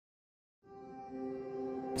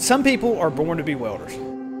Some people are born to be welders.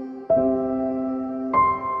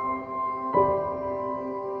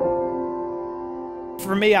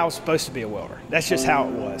 For me, I was supposed to be a welder. That's just how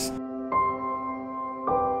it was.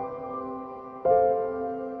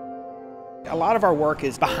 A lot of our work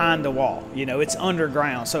is behind the wall, it's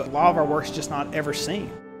underground, so a lot of our work is just not ever seen.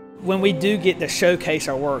 When we do get to showcase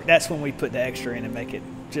our work, that's when we put the extra in and make it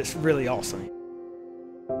just really awesome.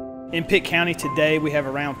 In Pitt County today, we have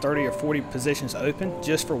around 30 or 40 positions open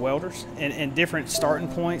just for welders, and different starting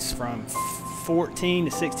points from $14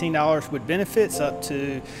 to $16 with benefits up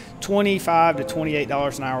to $25 to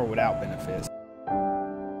 $28 an hour without benefits.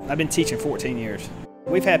 I've been teaching 14 years.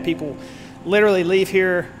 We've had people literally leave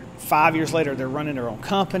here 5 years later, they're running their own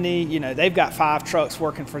company. They've got 5 trucks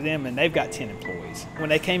working for them and they've got 10 employees. When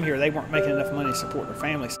they came here, they weren't making enough money to support their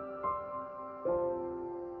families.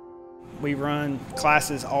 We run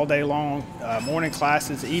classes all day long, morning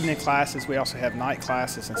classes, evening classes. We also have night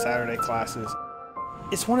classes and Saturday classes.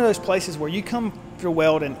 It's one of those places where you come to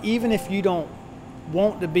weld, and even if you don't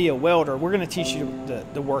want to be a welder, we're going to teach you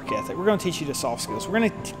the work ethic. We're going to teach you the soft skills. We're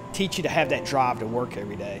going to teach you to have that drive to work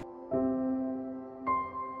every day.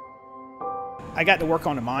 I got to work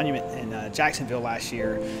on a monument in Jacksonville last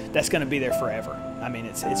year that's going to be there forever. I mean,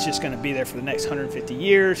 it's just going to be there for the next 150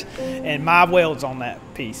 years, and my weld's on that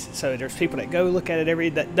piece. So there's people that go look at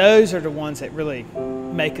it those are the ones that really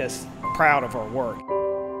make us proud of our work.